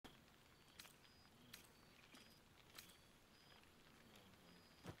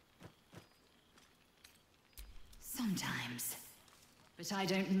Sometimes. But I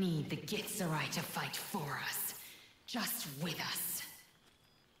don't need the Githzerai to fight for us. Just with us.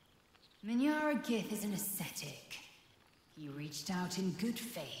 Minyara Gith is an ascetic. He reached out in good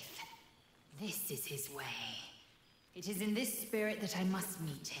faith. This is his way. It is in this spirit that I must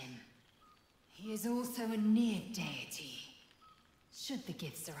meet him. He is also a near deity. Should the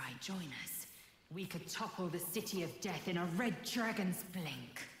Githzerai join us, we could topple the City of Death in a red dragon's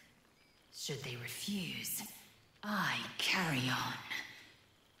blink. Should they refuse, I carry on.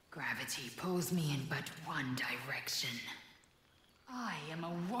 Gravity pulls me in but one direction. I am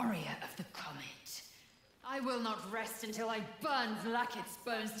a warrior of the comet. I will not rest until I burn Vlaakith's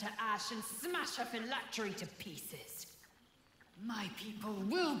bones to ash and smash her phylactery to pieces. My people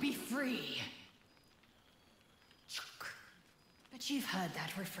will be free. But you've heard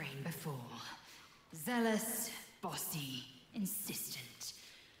that refrain before. Zealous, bossy, insistent.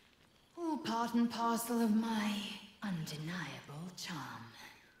 All part and parcel of my undeniable charm.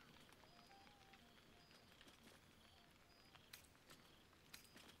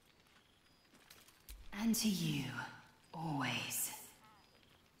 And to you, always.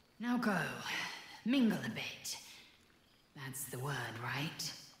 Now go, mingle a bit. That's the word,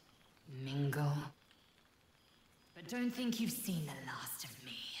 right? Mingle. But don't think you've seen the last of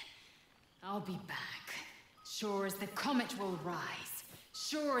me. I'll be back. Sure as the comet will rise.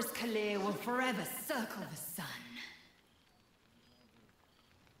 Sure as Kalir will forever circle the sun.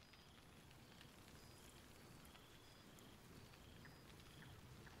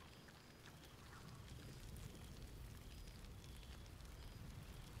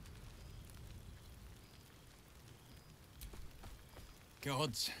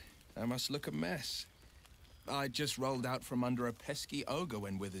 Gods, I must look a mess. I just rolled out from under a pesky ogre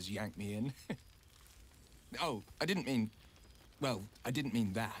when Withers yanked me in. Oh, I didn't mean... Well, I didn't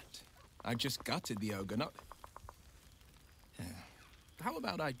mean that. I just gutted the ogre, not... How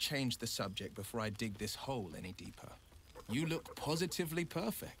about I change the subject before I dig this hole any deeper? You look positively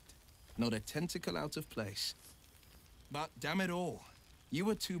perfect. Not a tentacle out of place. But damn it all, you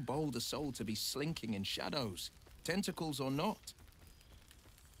were too bold a soul to be slinking in shadows, tentacles or not.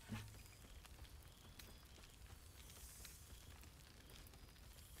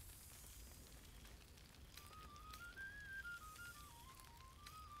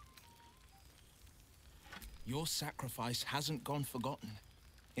 Your sacrifice hasn't gone forgotten.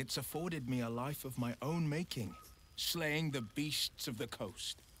 It's afforded me a life of my own making, slaying the beasts of the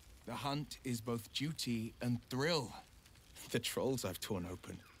coast. The hunt is both duty and thrill. The trolls I've torn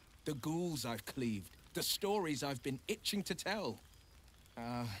open, the ghouls I've cleaved, the stories I've been itching to tell.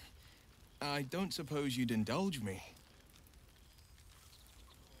 I don't suppose you'd indulge me.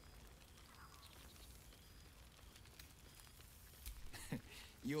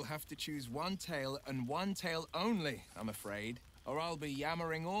 You'll have to choose one tale and one tale only, I'm afraid, or I'll be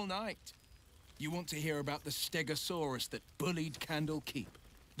yammering all night. You want to hear about the Stegosaurus that bullied Candle Keep,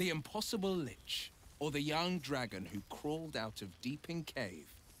 the impossible lich, or the young dragon who crawled out of Deeping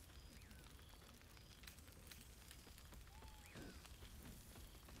Cave?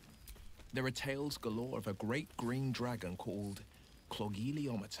 There are tales galore of a great green dragon called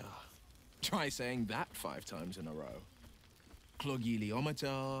Clogiliometer. Try saying that 5 times in a row.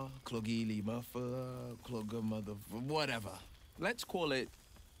 Clogiliometer, Clogilymuffer, Clogamother, whatever. Let's call it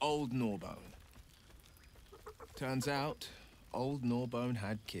Old Gnawbone. Turns out, Old Gnawbone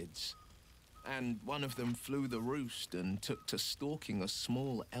had kids. And one of them flew the roost and took to stalking a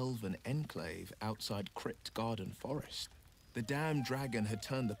small elven enclave outside Crypt Garden Forest. The damn dragon had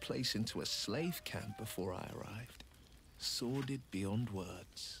turned the place into a slave camp before I arrived. Sordid beyond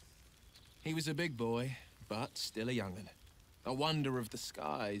words. He was a big boy, but still a young'un. A wonder of the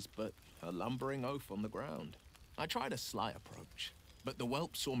skies, but a lumbering oaf on the ground. I tried a sly approach, but the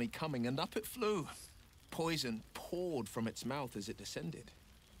whelp saw me coming and up it flew. Poison poured from its mouth as it descended.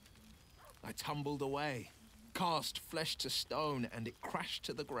 I tumbled away, cast flesh to stone, and it crashed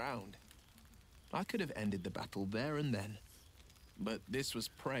to the ground. I could have ended the battle there and then, but this was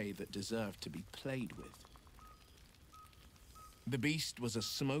prey that deserved to be played with. The beast was a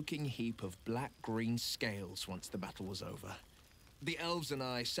smoking heap of black-green scales once the battle was over. The elves and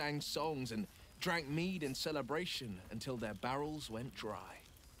I sang songs and drank mead in celebration until their barrels went dry.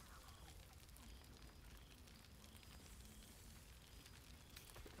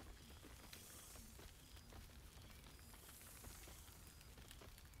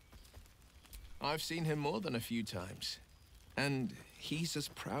 I've seen him more than a few times, and he's as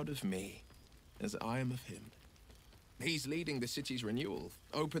proud of me as I am of him. He's leading the city's renewal,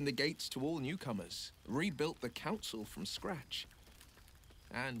 opened the gates to all newcomers, rebuilt the council from scratch.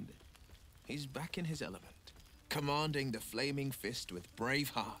 And he's back in his element. commanding the flaming fist with brave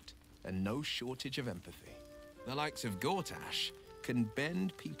heart and no shortage of empathy. The likes of Gortash can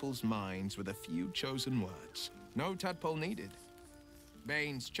bend people's minds with a few chosen words. No tadpole needed.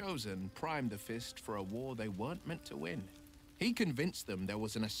 Bane's Chosen primed the fist for a war they weren't meant to win. He convinced them there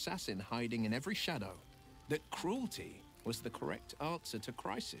was an assassin hiding in every shadow, that cruelty was the correct answer to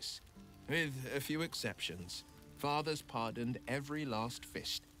crisis. With a few exceptions, fathers pardoned every last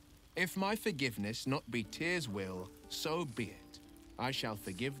fist. If my forgiveness not be Tyr's will, so be it. I shall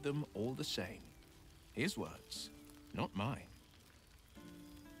forgive them all the same. His words, not mine.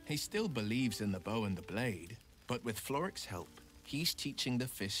 He still believes in the bow and the blade, but with Floric's help, he's teaching the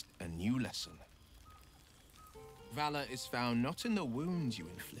fist a new lesson. Valor is found not in the wounds you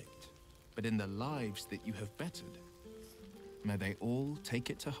inflict, but in the lives that you have bettered. May they all take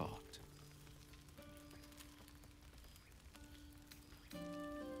it to heart.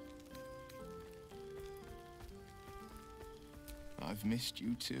 I've missed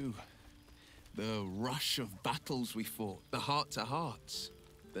you too. The rush of battles we fought, the heart-to-hearts,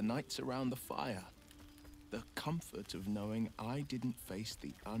 the nights around the fire, the comfort of knowing I didn't face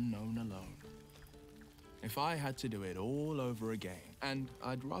the unknown alone. If I had to do it all over again, and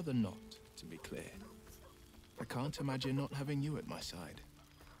I'd rather not, to be clear, I can't imagine not having you at my side.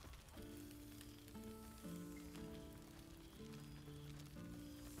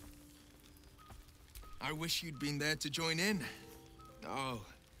 I wish you'd been there to join in. Oh,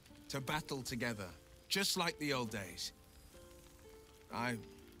 to battle together, just like the old days. I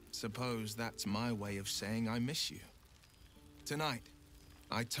suppose that's my way of saying I miss you. Tonight,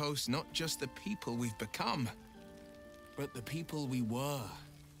 I toast not just the people we've become, but the people we were.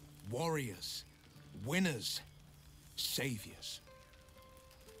 Warriors, winners, saviors.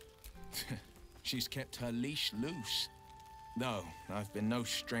 She's kept her leash loose, though I've been no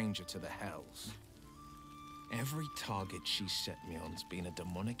stranger to the hells. Every target she's set me on's been a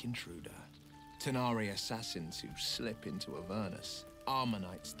demonic intruder. Tenari assassins who slip into Avernus.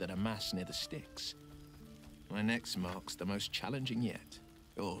 Armonites that amass near the Styx. My next mark's the most challenging yet.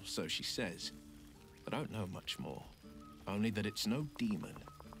 Or so she says. I don't know much more. Only that it's no demon,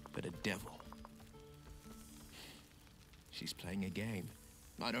 but a devil. She's playing a game.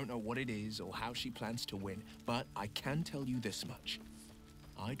 I don't know what it is or how she plans to win, but I can tell you this much.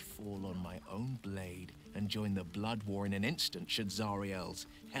 I'd fall on my own blade and join the blood war in an instant should Zariel's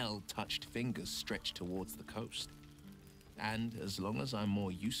hell-touched fingers stretch towards the coast. And as long as I'm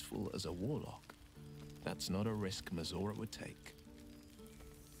more useful as a warlock, that's not a risk Mazora would take.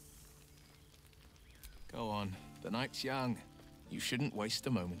 Go on, the night's young. You shouldn't waste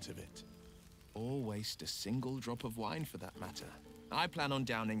a moment of it. Or waste a single drop of wine for that matter. I plan on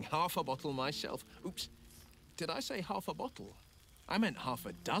downing half a bottle myself. Oops, did I say half a bottle? I meant half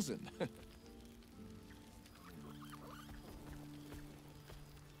a dozen.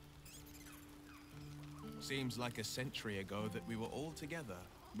 Seems like a century ago that we were all together,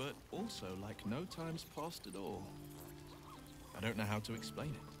 but also like no time's passed at all. I don't know how to explain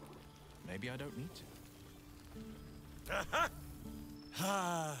it. Maybe I don't need to.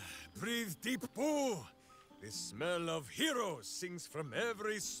 Ah, breathe deep, Boo! The smell of heroes sings from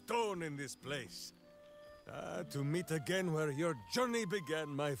every stone in this place. To meet again where your journey began,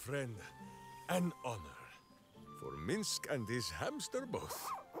 my friend. An honor. For Minsk and his hamster both.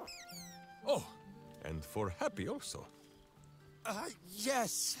 Oh, and for Happy also.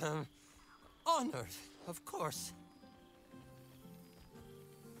 Yes, honored, of course.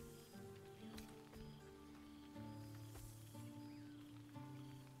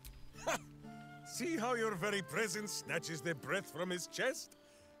 See how your very presence snatches the breath from his chest?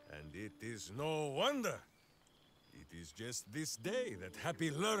 And it is no wonder. It is just this day that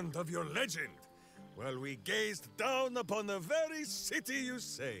Happy learned of your legend, while we gazed down upon the very city you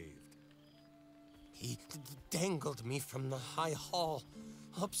saved. He dangled me from the high hall,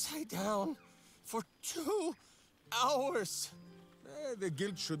 upside down, for 2 hours. The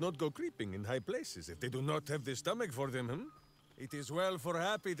guild should not go creeping in high places if they do not have the stomach for them, hmm? It is well for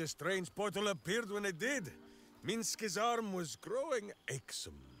Happy the strange portal appeared when it did. Minsk's arm was growing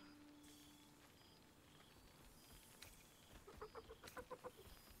achsome.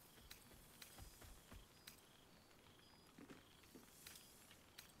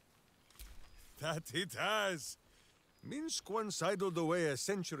 That it has. Minsk once idled away a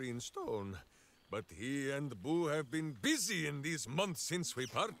century in stone, but he and Boo have been busy in these months since we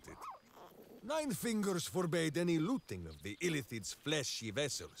parted. 9 Fingers forbade any looting of the Illithid's fleshy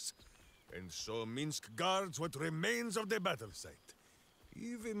vessels, and so Minsk guards what remains of the battle site,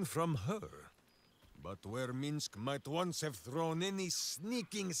 even from her. But where Minsk might once have thrown any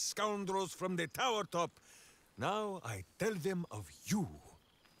sneaking scoundrels from the tower top, Now I tell them of you.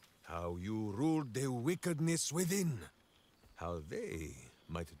 How you ruled the wickedness within. How they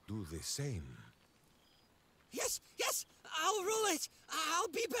might do the same. Yes, yes, I'll rule it. I'll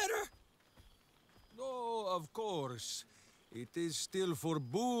be better. Oh, of course. It is still for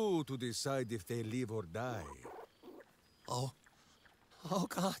Boo to decide if they live or die. Oh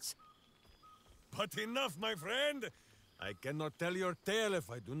gods. But enough, my friend! I cannot tell your tale if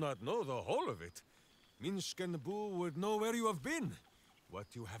I do not know the whole of it. Minsk and Boo would know where you have been, what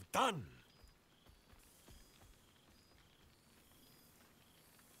you have done.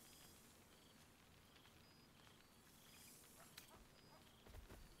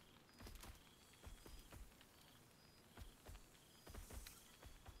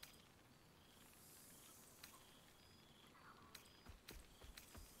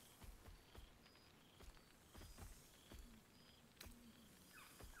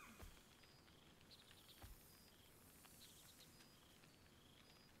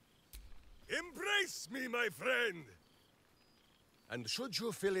 Embrace me, my friend! And should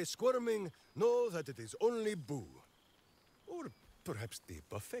you feel a squirming, know that it is only Boo. Or perhaps the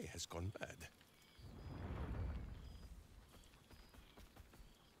buffet has gone bad.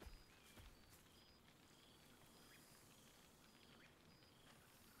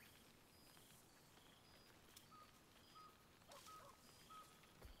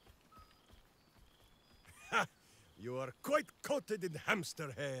 Ha! You are quite coated in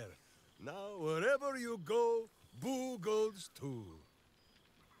hamster hair. Now, wherever you go, Boo goes too.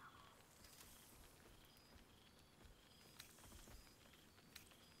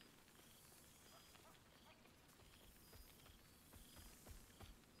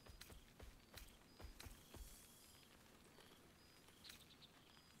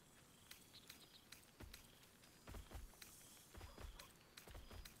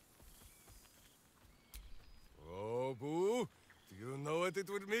 Oh, Boo, do you know what it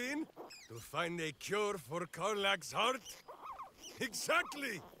would mean? To find a cure for Karlak's heart?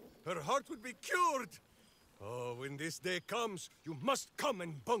 Exactly! Her heart would be cured! Oh, when this day comes, you must come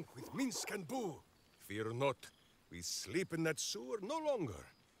and bunk with Minsk and Boo. Fear not, we sleep in that sewer no longer.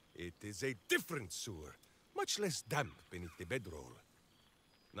 It is a different sewer, much less damp beneath the bedroll.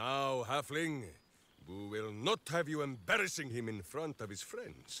 Now, Halfling, Boo will not have you embarrassing him in front of his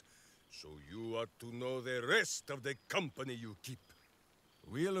friends. So you ought to know the rest of the company you keep.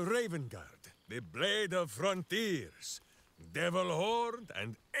 Will Ravengard, the Blade of Frontiers, Devil-Horned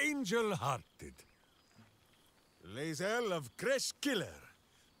and Angel-Hearted. Lae'zel of Creshkiller,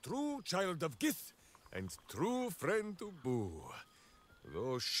 true child of Gith and true friend to Boo.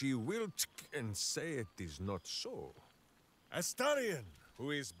 Though she will and say it is not so. Astarion, who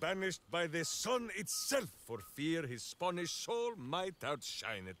is banished by the sun itself for fear his Spanish soul might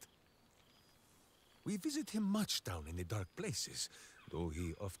outshine it. We visit him much down in the dark places, though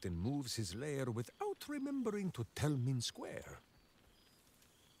he often moves his lair without remembering to tell Minsk where.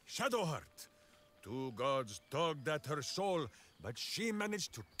 Shadowheart, two gods tugged at her soul, but she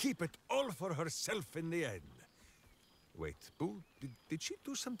managed to keep it all for herself in the end. Wait, Boo, did she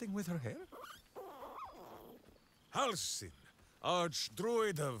do something with her hair? Halsin,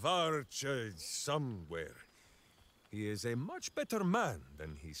 Archdruid of Arch... somewhere. He is a much better man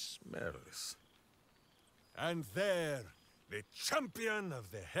than he smells. And there, the champion of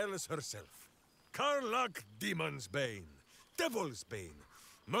the Hells herself. Karlak Demon's Bane, Devil's Bane,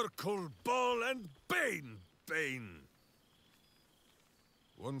 Merkul Ball and Bane.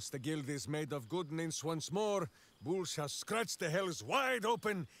 Once the guild is made of goodness once more, Bull shall scratch the Hells wide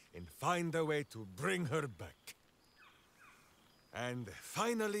open and find a way to bring her back. And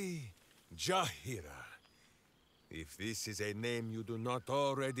finally, Jahira. If this is a name you do not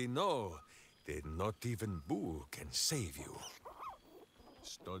already know, then not even Boo can save you.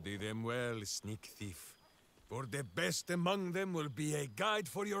 Study them well, sneak thief, for the best among them will be a guide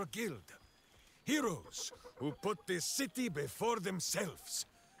for your guild. Heroes who put the city before themselves,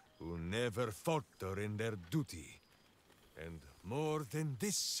 who never falter in their duty. And more than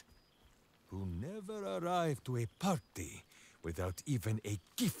this, who never arrive to a party without even a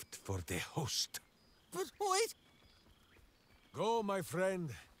gift for the host. But wait! Go, my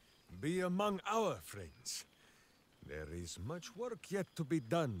friend. Be among our friends. There is much work yet to be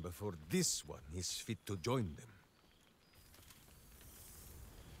done before this one is fit to join them.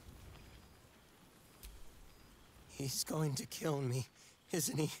 He's going to kill me,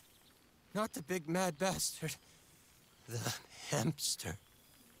 isn't he? Not the big mad bastard. The hamster.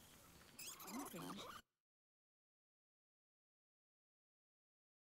 Oh, God.